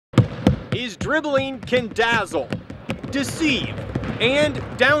His dribbling can dazzle, deceive, and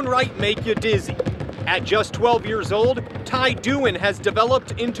downright make you dizzy. At just 12 years old, Duin has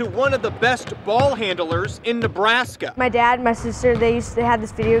developed into one of the best ball handlers in Nebraska. My dad and my sister, they had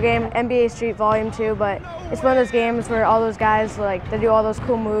this video game, NBA Street Volume 2, but it's one of those games where all those guys, they do all those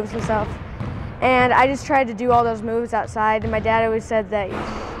cool moves and stuff. And I just tried to do all those moves outside, and my dad always said that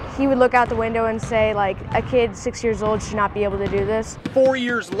he would look out the window and say, a kid 6 years old should not be able to do this. 4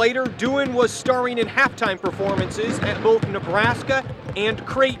 years later, Duin was starring in halftime performances at both Nebraska and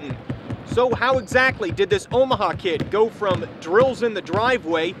Creighton. So how exactly did this Omaha kid go from drills in the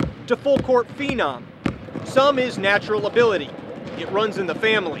driveway to full court phenom? Some is natural ability. It runs in the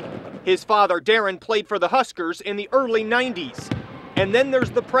family. His father, Darren, played for the Huskers in the early 90s. And then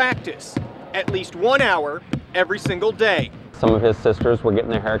there's the practice, at least 1 hour every single day. Some of his sisters were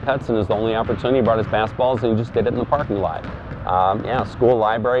getting their haircuts, and his only opportunity, he brought his basketballs and he just did it in the parking lot. School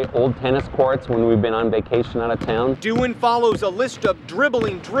library, old tennis courts when we've been on vacation out of town. Duin follows a list of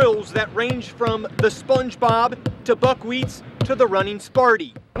dribbling drills that range from the SpongeBob to buckwheats to the running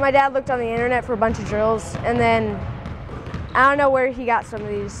Sparty. My dad looked on the internet for a bunch of drills, and then I don't know where he got some of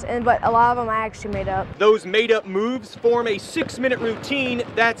these, but a lot of them I actually made up. Those made-up moves form a 6-minute routine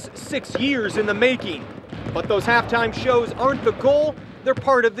that's 6 years in the making. But those halftime shows aren't the goal, they're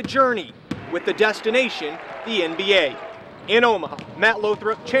part of the journey, with the destination, the NBA. In Omaha, Matt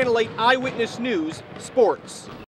Lothrop, Channel 8 Eyewitness News, Sports.